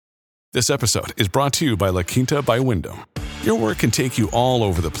This episode is brought to you by La Quinta by Wyndham. Your work can take you all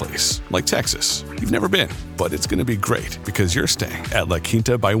over the place, like Texas. You've never been, but it's going to be great because you're staying at La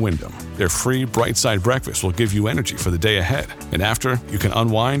Quinta by Wyndham. Their free Bright Side breakfast will give you energy for the day ahead. And after, you can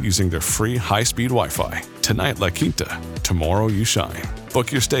unwind using their free high-speed Wi-Fi. Tonight, La Quinta. Tomorrow, you shine.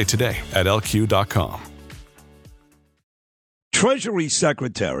 Book your stay today at LQ.com. Treasury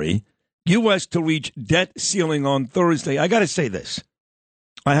Secretary, U.S. to reach debt ceiling on Thursday. I got to say this.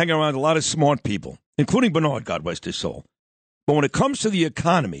 I hang around a lot of smart people, including Bernard, God rest his soul. But when it comes to the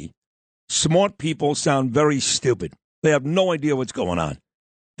economy, smart people sound very stupid. They have no idea what's going on.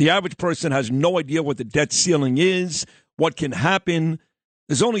 The average person has no idea what the debt ceiling is, what can happen.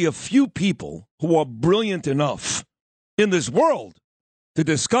 There's only a few people who are brilliant enough in this world to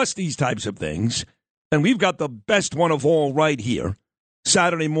discuss these types of things. And we've got the best one of all right here,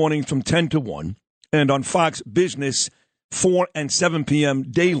 Saturday morning from 10 to 1, and on Fox Business 4 and 7 p.m.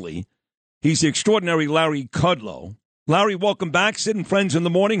 daily. He's the extraordinary Larry Kudlow. Larry, welcome back. Sid and Friends in the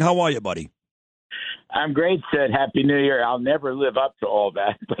Morning. How are you, buddy? I'm great, Sid. Happy New Year. I'll never live up to all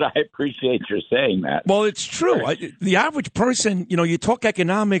that, but I appreciate your saying that. Well, it's true. The average person, you talk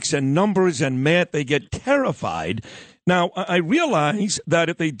economics and numbers and math, they get terrified. Now, I realize that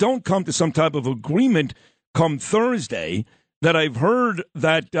if they don't come to some type of agreement come Thursday, that I've heard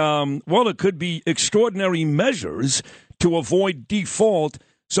that, it could be extraordinary measures to avoid default.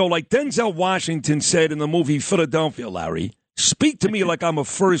 So like Denzel Washington said in the movie Philadelphia, Larry, speak to me like I'm a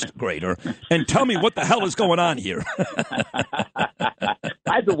first grader and tell me what the hell is going on here.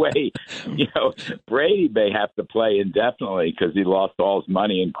 By the way, Brady may have to play indefinitely because he lost all his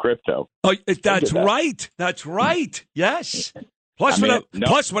money in crypto. Oh, that's right. That's right. Yes. Plus,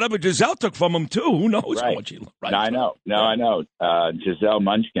 whatever Giselle took from him, too. Who knows how much he right. I know. I know. Giselle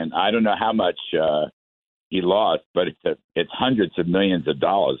Munchkin, I don't know how much he lost, but it's hundreds of millions of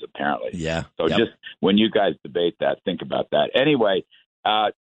dollars, apparently. Yeah. So just when you guys debate that, think about that. Anyway,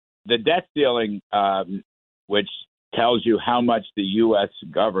 the debt ceiling, which tells you how much the U.S.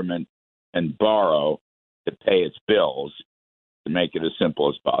 government can borrow to pay its bills, to make it as simple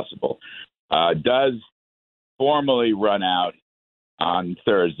as possible, does formally run out on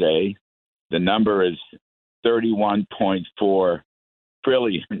Thursday. The number is $31.4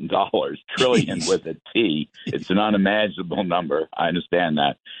 trillion, trillion with a T. It's an unimaginable number. I understand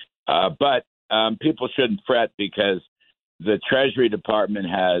that. But people shouldn't fret because the Treasury Department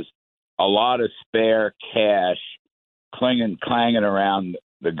has a lot of spare cash clanging around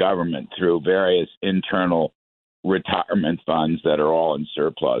the government through various internal retirement funds that are all in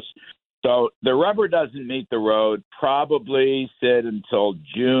surplus. So the rubber doesn't meet the road probably, Sid, until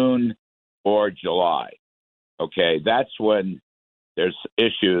June or July. Okay, that's when there's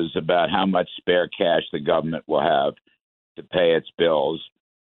issues about how much spare cash the government will have to pay its bills.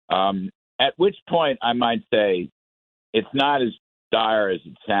 At which point I might say it's not as dire as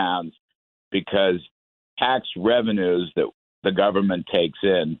it sounds because tax revenues that the government takes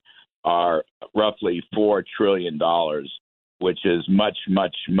in are roughly $4 trillion, which is much,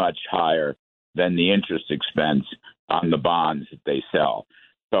 much, much higher than the interest expense on the bonds that they sell.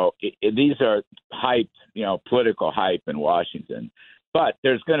 So these are hype, political hype in Washington. But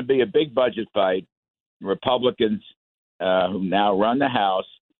there's going to be a big budget fight. Republicans who now run the House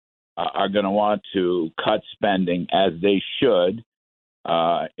are going to want to cut spending as they should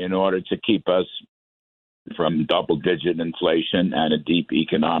in order to keep us from double-digit inflation and a deep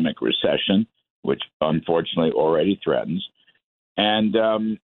economic recession, which unfortunately already threatens. And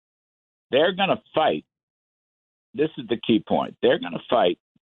they're going to fight. This is the key point. They're going to fight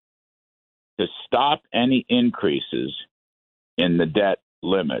to stop any increases in the debt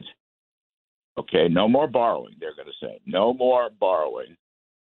limit. Okay, no more borrowing, they're going to say. No more borrowing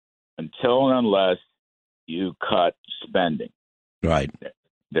until and unless you cut spending. Right.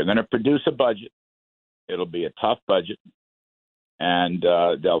 They're going to produce a budget. It'll be a tough budget. And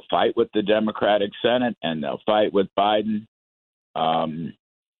they'll fight with the Democratic Senate, and they'll fight with Biden. And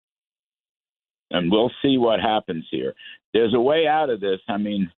we'll see what happens here. There's a way out of this. I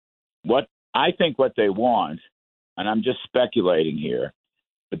mean, what they want, and I'm just speculating here,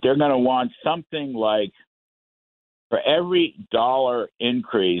 but they're going to want something like for every dollar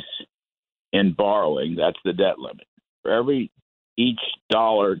increase in borrowing, that's the debt limit. For each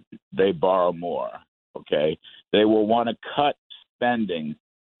dollar they borrow more, okay, they will want to cut spending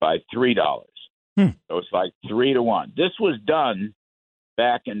by $3. So it's like 3 to 1. This was done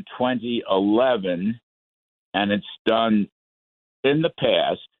back in 2011, and it's done in the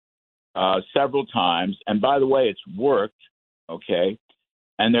past several times. And by the way, it's worked, okay?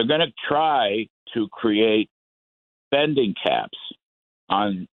 And they're going to try to create spending caps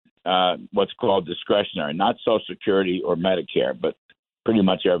on what's called discretionary, not Social Security or Medicare, but pretty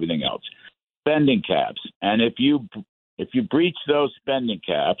much everything else. Spending caps. And if you breach those spending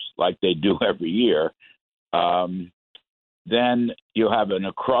caps, like they do every year, then you have an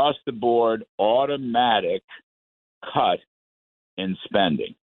across-the-board automatic cut in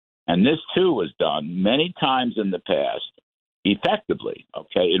spending. And this, too, was done many times in the past effectively.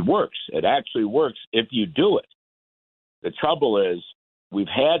 Okay, it works. It actually works if you do it. The trouble is we've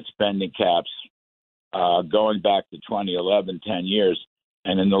had spending caps going back to 2011, 10 years,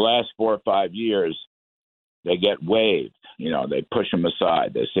 and in the last 4 or 5 years, they get waived. They push them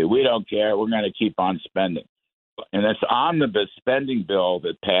aside. They say, we don't care. We're going to keep on spending. And this omnibus spending bill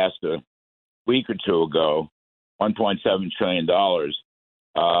that passed a week or two ago, $1.7 trillion,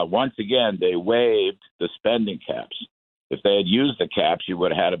 once again, they waived the spending caps. If they had used the caps, you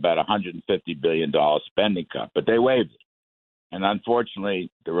would have had about $150 billion spending cut, but they waived it. And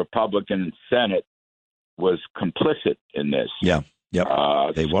unfortunately, the Republican Senate was complicit in this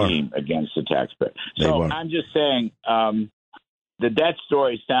they scheme against the taxpayer. So I'm just saying the debt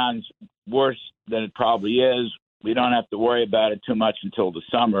story sounds worse than it probably is. We don't have to worry about it too much until the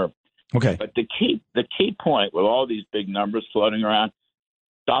summer. Okay. But the key point with all these big numbers floating around,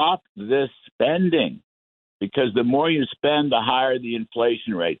 stop this spending, because the more you spend, the higher the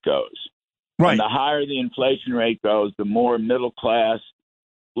inflation rate goes. Right. And the higher the inflation rate goes, the more middle class,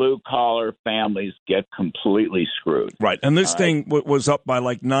 blue-collar families get completely screwed. Right. And this thing was up by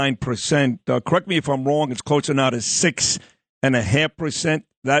like 9%. Correct me if I'm wrong. It's closer now to 6.5%.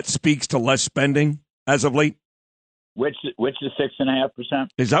 That speaks to less spending as of late. Which is 6.5%?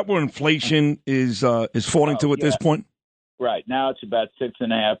 Is that where inflation is falling to at this point? Right. Now it's about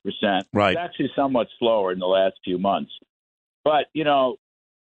 6.5%. Right. It's actually somewhat slower in the last few months. But,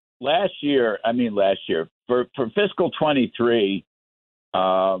 last year, for fiscal 23,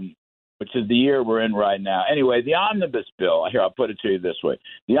 which is the year we're in right now. Anyway, the omnibus bill, here, I'll put it to you this way.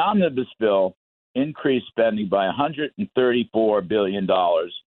 The omnibus bill increased spending by $134 billion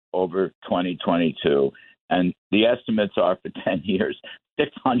over 2022. And the estimates are for 10 years,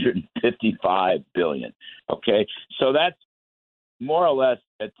 $655 billion. Okay. So that's more or less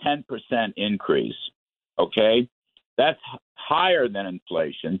a 10% increase. Okay. That's higher than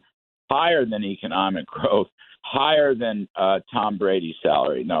inflation, higher than economic growth, higher than Tom Brady's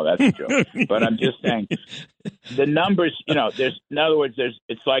salary. No, that's a joke. But I'm just saying the numbers, in other words,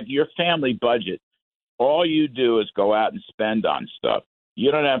 it's like your family budget. All you do is go out and spend on stuff.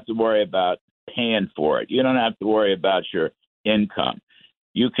 You don't have to worry about paying for it. You don't have to worry about your income.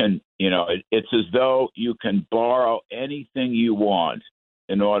 You can, it's as though you can borrow anything you want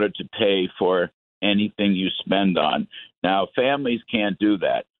in order to pay for anything you spend on. Now, families can't do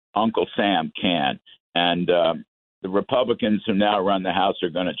that. Uncle Sam can. And the Republicans who now run the House are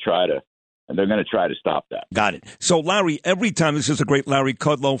going to try to stop that. Got it. So, Larry, every time, this is a great Larry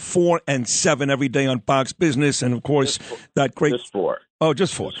Kudlow, 4 and 7 every day on Fox Business. And, of course, that great. Just 4. Oh,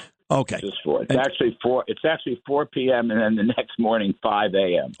 just 4. Okay. Just 4. It's actually 4. It's actually 4 p.m. and then the next morning 5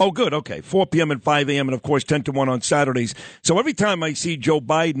 a.m. Oh, good. Okay, 4 p.m. and 5 a.m. and of course 10 to 1 on Saturdays. So every time I see Joe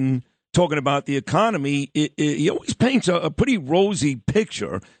Biden talking about the economy, he always paints a pretty rosy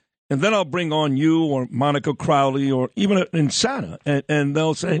picture. And then I'll bring on you or Monica Crowley or even Insana, and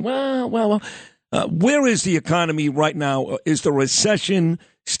they'll say, well, where is the economy right now? Is the recession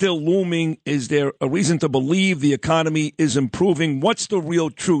still looming? Is there a reason to believe the economy is improving? What's the real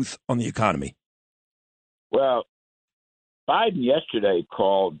truth on the economy? Well, Biden yesterday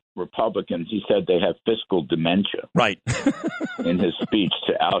called Republicans, he said they have fiscal dementia. Right. in his speech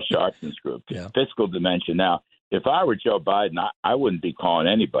to Al Sharpton's group. Yeah. Fiscal dementia. Now, if I were Joe Biden, I wouldn't be calling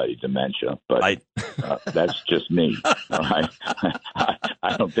anybody dementia, but that's just me. All right?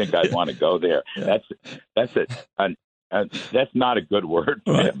 I don't think I'd want to go there. Yeah. That's not a good word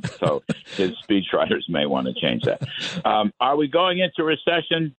for him. So his speechwriters may want to change that. Are we going into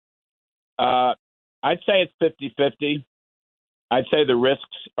recession? I'd say it's 50-50. I'd say the risks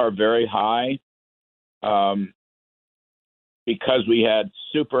are very high because we had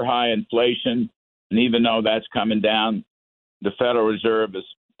super high inflation. And even though that's coming down, the Federal Reserve has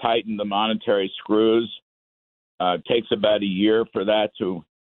tightened the monetary screws. It takes about a year for that to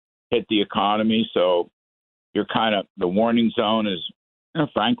hit the economy. So you're the warning zone is,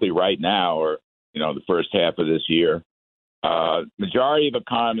 frankly, right now or, the first half of this year. Majority of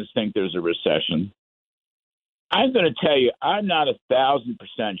economists think there's a recession. I'm going to tell you, I'm not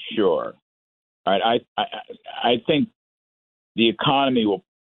 1,000% sure. All right, I think the economy will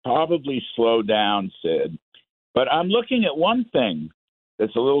probably slow down, Sid. But I'm looking at one thing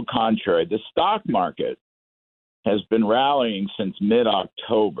that's a little contrary. The stock market has been rallying since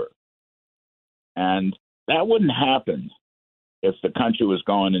mid-October. And that wouldn't happen if the country was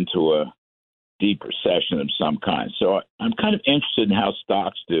going into a deep recession of some kind. So I'm kind of interested in how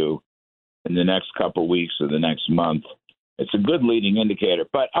stocks do in the next couple of weeks or the next month. It's a good leading indicator.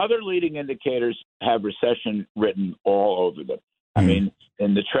 But other leading indicators have recession written all over them. I mean,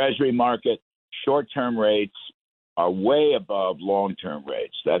 in the Treasury market, short-term rates are way above long-term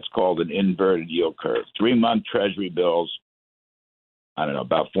rates. That's called an inverted yield curve. 3-month Treasury bills, I don't know,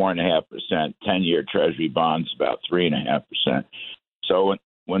 about 4.5%. 10-year Treasury bonds, about 3.5%. So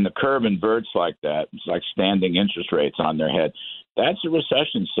when the curve inverts like that, it's like standing interest rates on their head. That's a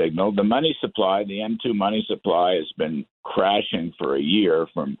recession signal. The money supply, the M2 money supply, has been crashing for a year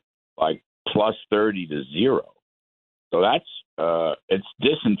from like plus 30 to zero. So that's it's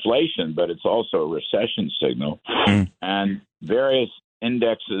disinflation, but it's also a recession signal. And various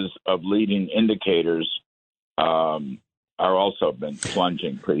indexes of leading indicators are also been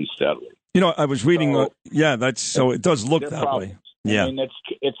plunging pretty steadily. You know, I was reading. So it does look that problems. way. Yeah, I mean,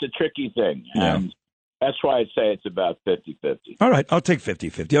 it's a tricky thing, Yeah. and that's why I say it's about 50-50. All right, I'll take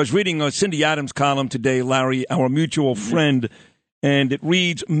 50-50. I was reading Cindy Adams' column today, Larry, our mutual friend, and it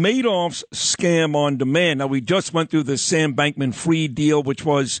reads, Madoff's scam on demand. Now, we just went through the Sam Bankman-Fried deal, which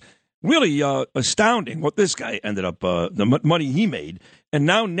was really astounding what this guy ended up, the money he made. And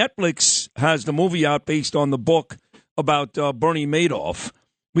now Netflix has the movie out based on the book about Bernie Madoff.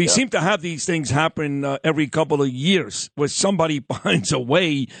 We seem to have these things happen every couple of years where somebody finds a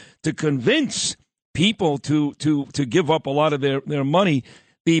way to convince people to give up a lot of their money.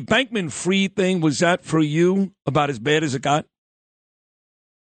 The Bankman-Fried thing, was that for you about as bad as it got?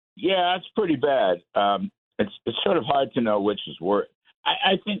 Yeah, it's pretty bad. It's sort of hard to know which is worse.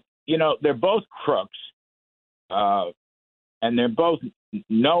 I think, they're both crooks, and they're both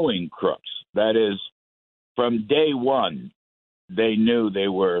knowing crooks. That is, from day one, they knew they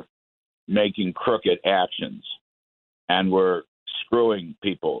were making crooked actions and were screwing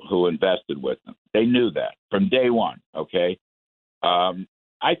people who invested with them. They knew that from day one. Okay,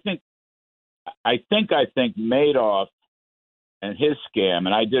 I think Madoff and his scam,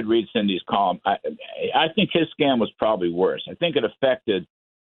 and I did read Cindy's column. I think his scam was probably worse. I think it affected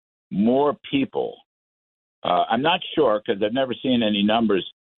more people. I'm not sure because I've never seen any numbers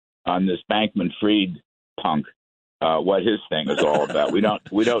on this Bankman-Fried punk. What his thing is all about. We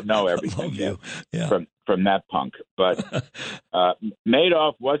don't know everything from that punk. But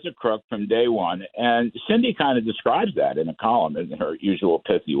Madoff was a crook from day one, and Cindy kind of describes that in a column in her usual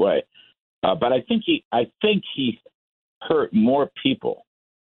pithy way. But I think he hurt more people.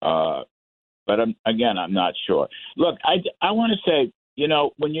 But I'm not sure. Look, I want to say,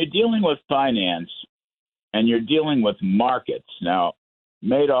 when you're dealing with finance and you're dealing with markets, now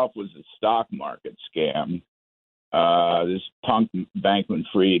Madoff was a stock market scam. This punk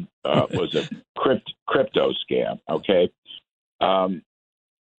Bankman-Fried was a crypto scam, okay?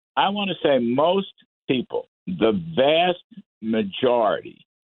 I want to say most people, the vast majority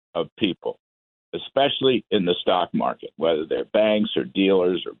of people, especially in the stock market, whether they're banks or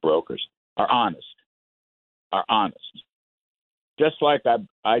dealers or brokers, are honest. Just like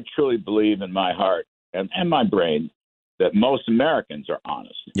I truly believe in my heart and my brain that most Americans are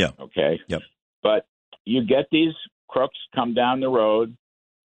honest. Yeah. Okay? Yep. But you get these crooks come down the road,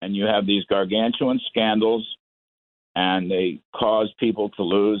 and you have these gargantuan scandals, and they cause people to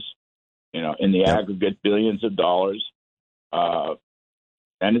lose, in the aggregate billions of dollars.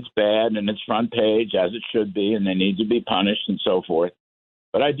 And it's bad, and it's front page, as it should be, and they need to be punished and so forth.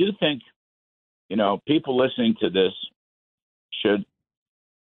 But I do think, people listening to this should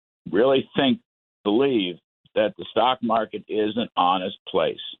really believe that the stock market is an honest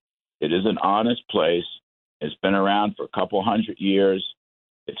place. It is an honest place. It's been around for a couple hundred years.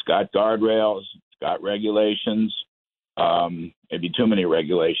 It's got guardrails. It's got regulations. Maybe too many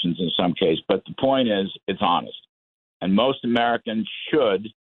regulations in some case. But the point is, it's honest. And most Americans should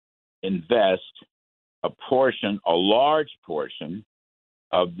invest a large portion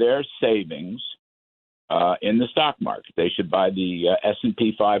of their savings in the stock market. They should buy the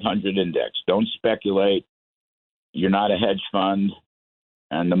S&P 500 index. Don't speculate. You're not a hedge fund.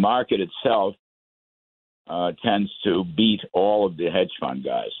 And the market itself tends to beat all of the hedge fund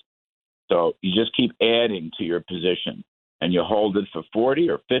guys. So you just keep adding to your position, and you hold it for 40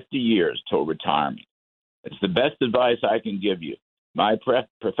 or 50 years till retirement. It's the best advice I can give you. My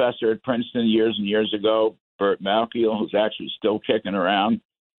professor at Princeton years and years ago, Burt Malkiel, who's actually still kicking around,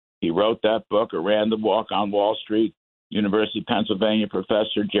 he wrote that book, A Random Walk on Wall Street. University of Pennsylvania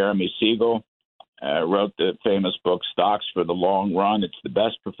professor Jeremy Siegel wrote the famous book, Stocks for the Long Run. It's the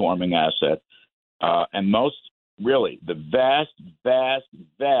best performing asset. And most really, the vast, vast,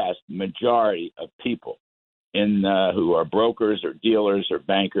 vast majority of people who are brokers or dealers or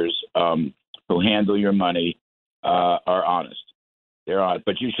bankers who handle your money are honest. They're honest.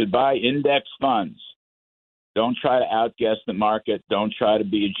 But you should buy index funds. Don't try to outguess the market. Don't try to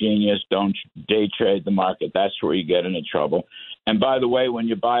be a genius. Don't day trade the market. That's where you get into trouble. And by the way, when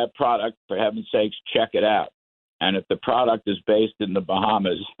you buy a product, for heaven's sakes, check it out. And if the product is based in the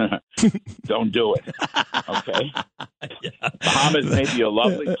Bahamas, don't do it. Okay, yeah. Bahamas may be a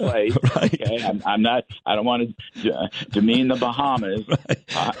lovely place. Right. Okay, I don't want to demean the Bahamas,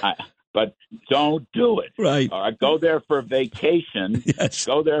 right. But don't do it. Right. All right. Go there for vacation. Yes.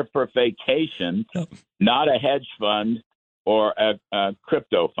 Go there for vacation, not a hedge fund or a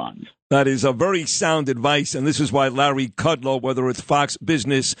crypto fund. That is a very sound advice, and this is why Larry Kudlow, whether it's Fox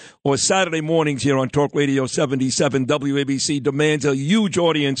Business or Saturday mornings here on Talk Radio 77 WABC, demands a huge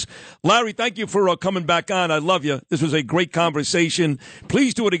audience. Larry, thank you for coming back on. I love you. This was a great conversation.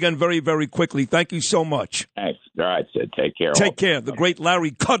 Please do it again very, very quickly. Thank you so much. Thanks. All right, Sid. Take care. Take care. The great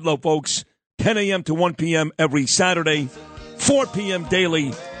Larry Kudlow, folks, 10 a.m. to 1 p.m. every Saturday, 4 p.m.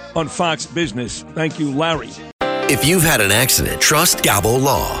 daily on Fox Business. Thank you, Larry. If you've had an accident, trust Gabo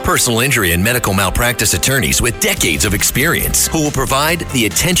Law. Personal injury and medical malpractice attorneys with decades of experience who will provide the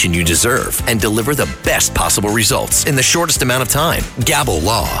attention you deserve and deliver the best possible results in the shortest amount of time. Gabo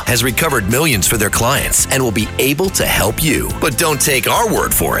Law has recovered millions for their clients and will be able to help you. But don't take our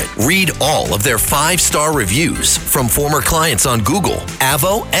word for it. Read all of their 5-star reviews from former clients on Google,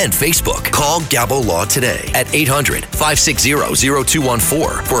 Avo, and Facebook. Call Gabo Law today at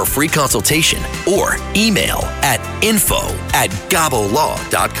 800-560-0214 for a free consultation or email at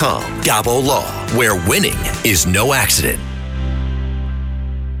info@gabolaw.com. Gabo Law, where winning is no accident.